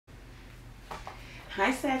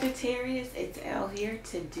Hi Sagittarius, it's Elle here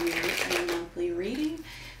to do a monthly reading.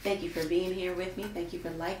 Thank you for being here with me. Thank you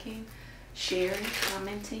for liking, sharing,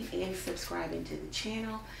 commenting, and subscribing to the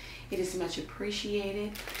channel. It is much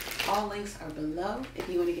appreciated. All links are below if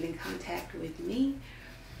you want to get in contact with me.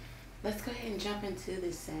 Let's go ahead and jump into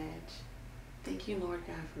this, Sag. Thank you, Lord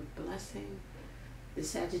God, for blessing the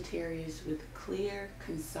Sagittarius with a clear,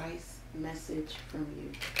 concise message from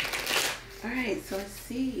you. All right, so let's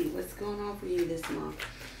see what's going on for you this month.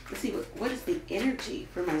 Let's see what is the energy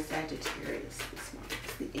for my Sagittarius this month.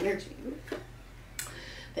 What's the energy?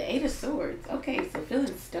 The Eight of Swords. Okay, so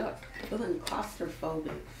feeling stuck, feeling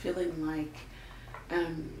claustrophobic, feeling like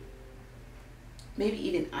maybe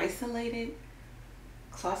even isolated,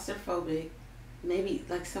 claustrophobic, maybe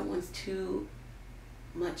like someone's too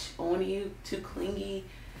much on you, too clingy,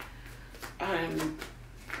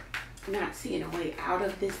 not seeing a way out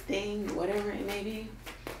of this thing, whatever it may be.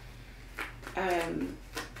 The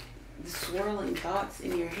swirling thoughts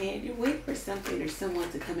in your head. You're waiting for something or someone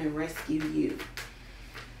to come and rescue you.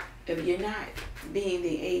 If you're not being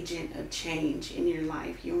the agent of change in your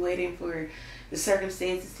life, you're waiting for the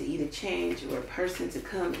circumstances to either change or a person to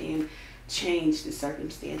come and change the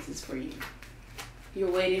circumstances for you.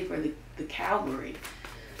 You're waiting for the cavalry.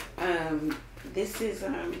 This is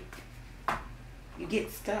you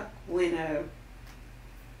get stuck when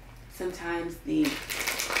sometimes this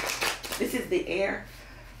is the air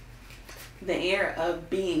of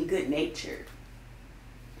being good natured.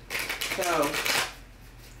 So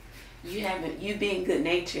you being good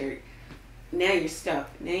natured, now you're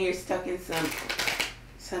stuck. Now you're stuck in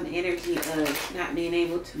some energy of not being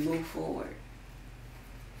able to move forward.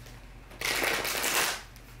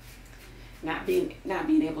 Not being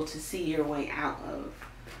able to see your way out of.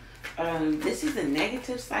 This is a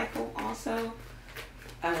negative cycle also.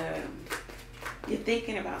 You're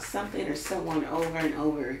thinking about something or someone over and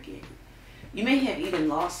over again. You may have even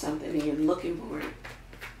lost something and you're looking for it.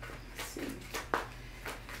 Let's see.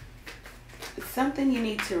 It's something you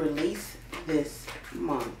need to release this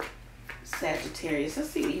month, Sagittarius. Let's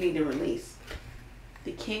see what you need to release.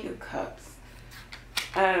 The King of Cups.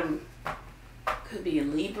 Could be a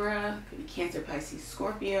Libra, could be Cancer, Pisces,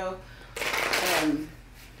 Scorpio.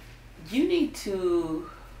 You need to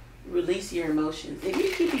release your emotions. If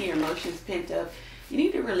you're keeping your emotions pent up, you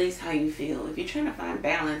need to release how you feel. If you're trying to find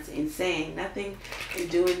balance in saying nothing and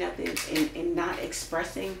doing nothing and not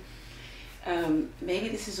expressing, maybe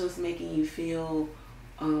this is what's making you feel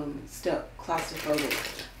stuck,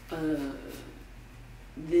 claustrophobic.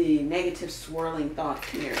 The negative swirling thoughts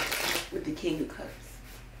here with the King of Cups.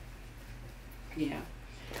 Yeah.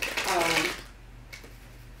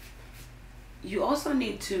 You also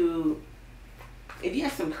need to, if you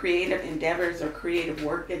have some creative endeavors or creative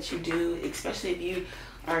work that you do, especially if you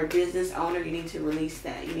are a business owner, you need to release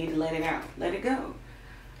that. You need to let it out. Let it go.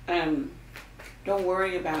 Don't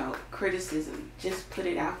worry about criticism. Just put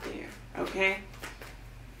it out there. Okay?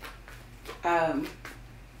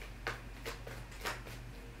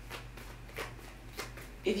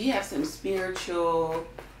 If you have some spiritual,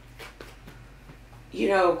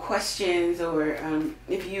 questions, or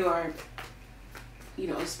if you are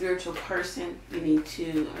a spiritual person, you need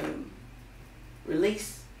to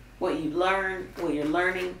release what you learn, what you're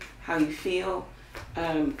learning, how you feel.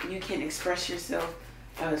 You can express yourself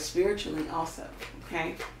spiritually also,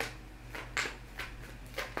 okay?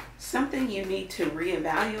 Something you need to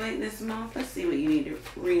reevaluate this month. Let's see what you need to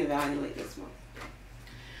reevaluate this month.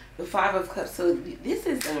 The Five of Cups. So this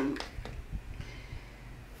is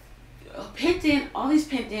pent in, all these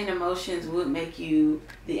pent in emotions would make you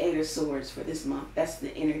the Eight of Swords for this month. That's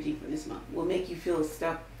the energy for this month. Will make you feel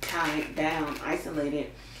stuck, tied down,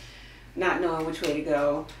 isolated, not knowing which way to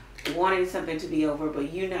go, wanting something to be over,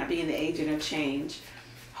 but you not being the agent of change,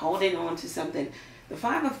 holding on to something. The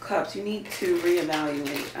Five of Cups, you need to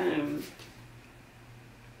reevaluate.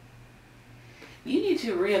 You need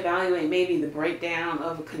to reevaluate maybe the breakdown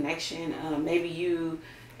of a connection. Maybe you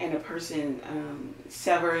and a person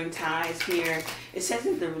severing ties here. It says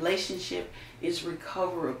that the relationship is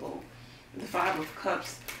recoverable. The Five of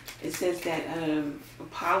Cups, it says that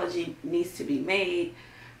apology needs to be made.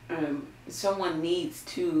 Someone needs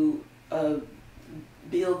to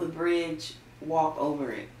build the bridge, walk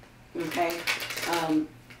over it. Okay?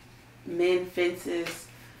 Mend fences.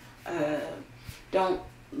 Don't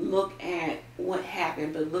look at what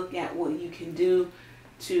happened, but look at what you can do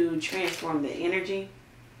to transform the energy,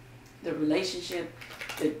 the relationship,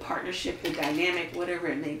 the partnership, the dynamic, whatever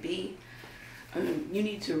it may be. You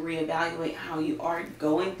need to reevaluate how you are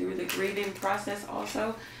going through the grieving process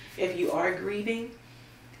also. If you are grieving,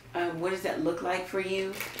 what does that look like for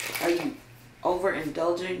you? Are you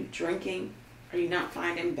overindulging drinking? Are you not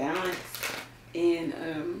finding balance in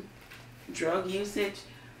drug usage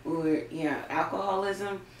or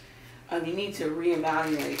alcoholism? You need to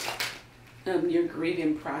reevaluate your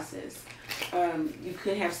grieving process. You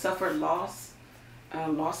could have suffered loss,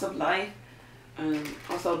 loss of life,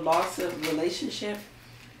 also loss of relationship.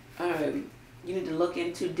 You need to look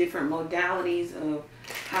into different modalities of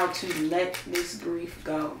how to let this grief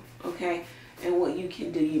go, okay? And what you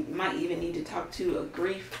can do. You might even need to talk to a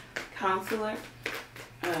grief counselor,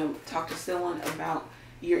 talk to someone about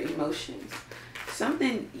your emotions.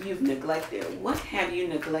 Something you've neglected. What have you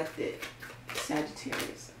neglected,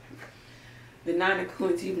 Sagittarius? The Nine of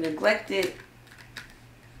Coins. You've neglected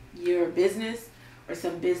your business or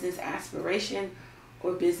some business aspiration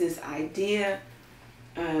or business idea.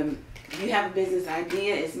 You have a business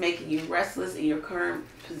idea. It's making you restless in your current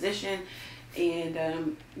position,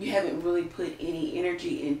 and you haven't really put any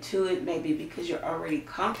energy into it, maybe because you're already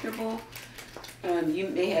comfortable. You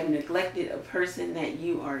may have neglected a person that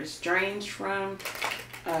you are estranged from.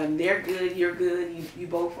 They're good, you're good. You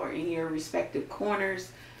both are in your respective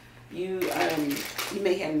corners. You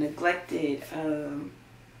may have neglected,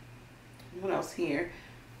 what else here?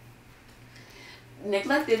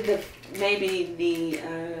 Neglected maybe the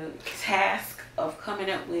task of coming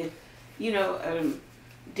up with,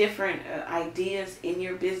 different ideas in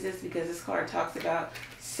your business, because this card talks about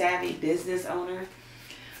savvy business owner.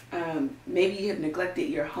 Maybe you have neglected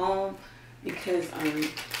your home, because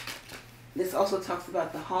this also talks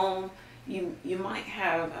about the home. You might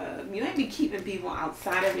have you might be keeping people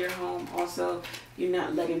outside of your home. Also, you're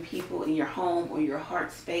not letting people in your home or your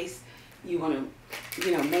heart space. You want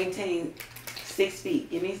to maintain 6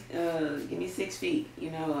 feet. Give me 6 feet.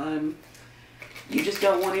 You just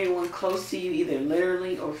don't want anyone close to you, either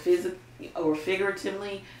literally or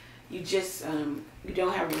figuratively. You just you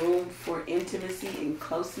don't have room for intimacy and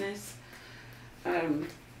closeness. You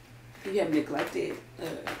have neglected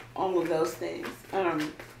all of those things.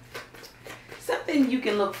 Something you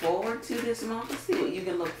can look forward to this month. Let's see what you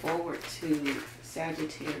can look forward to,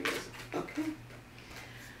 Sagittarius. Okay.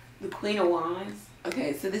 The Queen of Wands.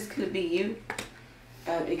 Okay, so this could be you.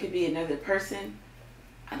 It could be another person.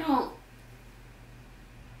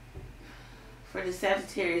 For the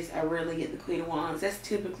Sagittarius, I rarely get the Queen of Wands. That's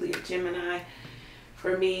typically a Gemini.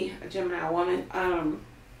 For me, a Gemini woman.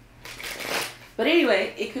 But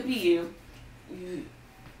anyway, it could be you.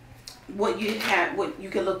 What you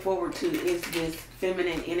can look forward to is this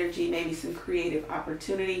feminine energy, maybe some creative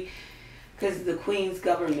opportunity, because the Queens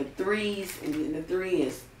govern the threes, and the 3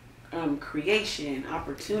 is creation,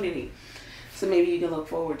 opportunity. So maybe you can look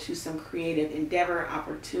forward to some creative endeavor,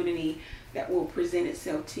 opportunity that will present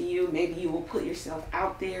itself to you. Maybe you will put yourself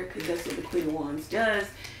out there, because that's what the Queen of Wands does.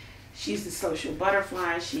 She's the social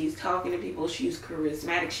butterfly. She's talking to people. She's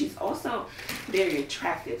charismatic. She's also very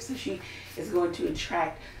attractive. So she is going to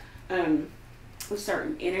attract a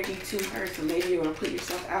certain energy to her. So maybe you're going to put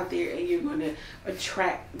yourself out there and you're going to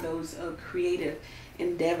attract those creative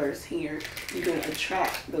endeavors here. You're going to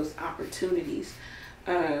attract those opportunities.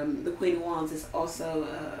 The Queen of Wands is also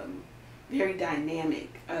very dynamic,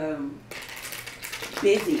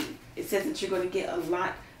 busy. It says that you're going to get a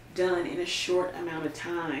lot done in a short amount of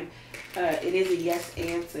time. It is a yes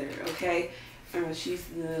answer, okay? She's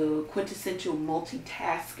the quintessential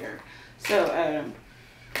multitasker. So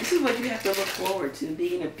this is what you have to look forward to,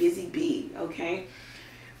 being a busy bee, okay?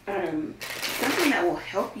 Something that will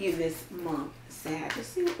help you this month, Sag. Let's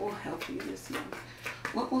see what will help you this month.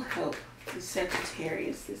 What will help the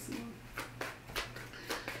Sagittarius this month?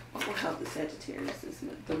 What will help the Sagittarius this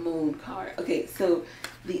month? The Moon card. Okay, so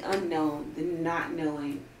the unknown, the not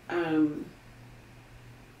knowing.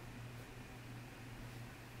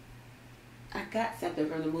 I got something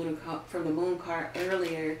from the Moon card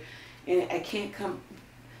earlier, and I can't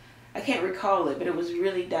recall it, but it was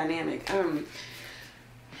really dynamic.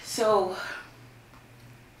 So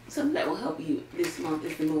something that will help you this month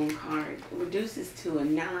is the Moon card. It reduces to a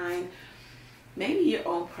 9. Maybe your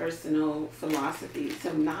own personal philosophy,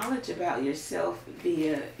 some knowledge about yourself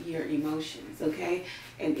via your emotions, okay?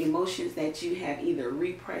 And emotions that you have either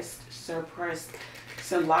repressed, suppressed,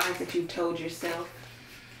 some lies that you've told yourself.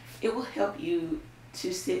 It will help you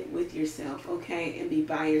to sit with yourself, okay? And be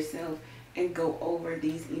by yourself and go over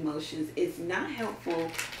these emotions. It's not helpful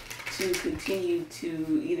to continue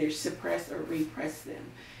to either suppress or repress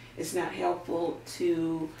them. It's not helpful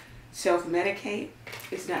to self-medicate.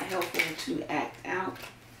 It's not helpful to act out.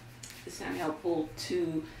 It's not helpful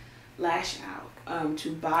to lash out,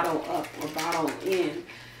 to bottle up or bottle in.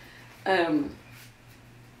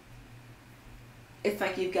 it's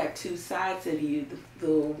like you've got two sides of you,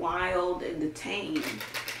 the wild and the tame.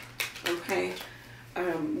 Okay.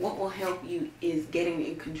 What will help you is getting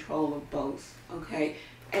in control of both. Okay.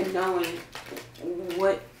 And knowing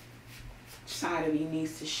what side of you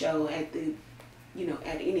needs to show at the,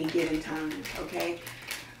 at any given time. Okay.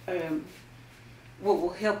 What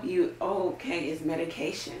will help you, is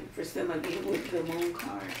medication for some of you with the moon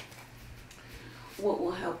card. What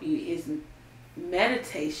will help you is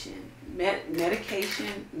meditation.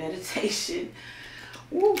 Meditation.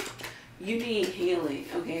 Woo. You need healing,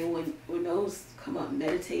 okay? When those come up,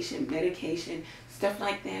 meditation, medication, stuff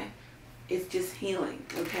like that, it's just healing,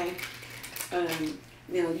 okay?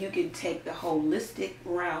 Now, you can take the holistic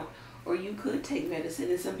route, or you could take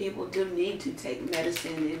medicine, and some people do need to take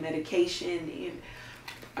medicine and medication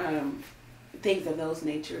and things of those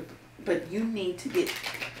nature. But you need to get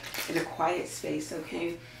in a quiet space,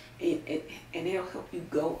 okay? And it'll help you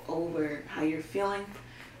go over how you're feeling,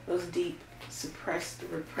 those deep, suppressed,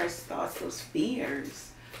 repressed thoughts, those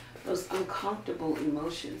fears, those uncomfortable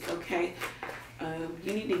emotions, okay?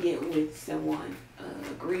 You need to get with someone,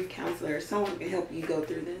 a grief counselor, someone can help you go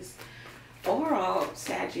through this. Overall,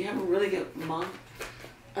 Sag, you have a really good month.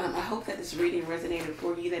 I hope that this reading resonated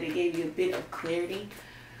for you, that it gave you a bit of clarity.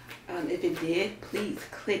 If it did, please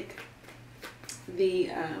click the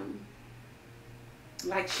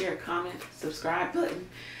like, share, comment, subscribe button.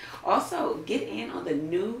 Also, get in on the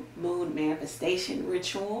new moon manifestation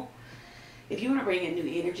ritual. If you want to bring in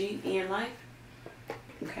new energy in your life,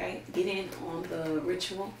 okay, get in on the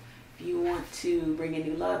ritual. If you want to bring in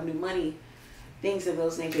new love, new money, things of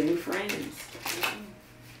those nature, new friends,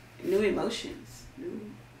 new emotions, new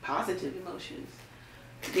positive emotions,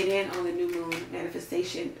 get in on the new moon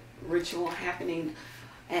manifestation ritual happening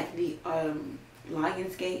at the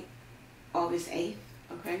Lionsgate, August 8th,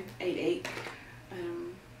 okay, 8/8.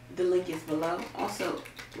 The link is below. Also,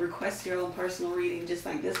 request your own personal reading just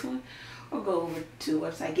like this one, or go over to the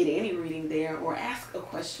website, get any reading there, or ask a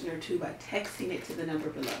question or two by texting it to the number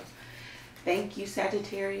below. Thank you,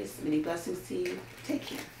 Sagittarius. Many blessings to you. Take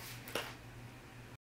care.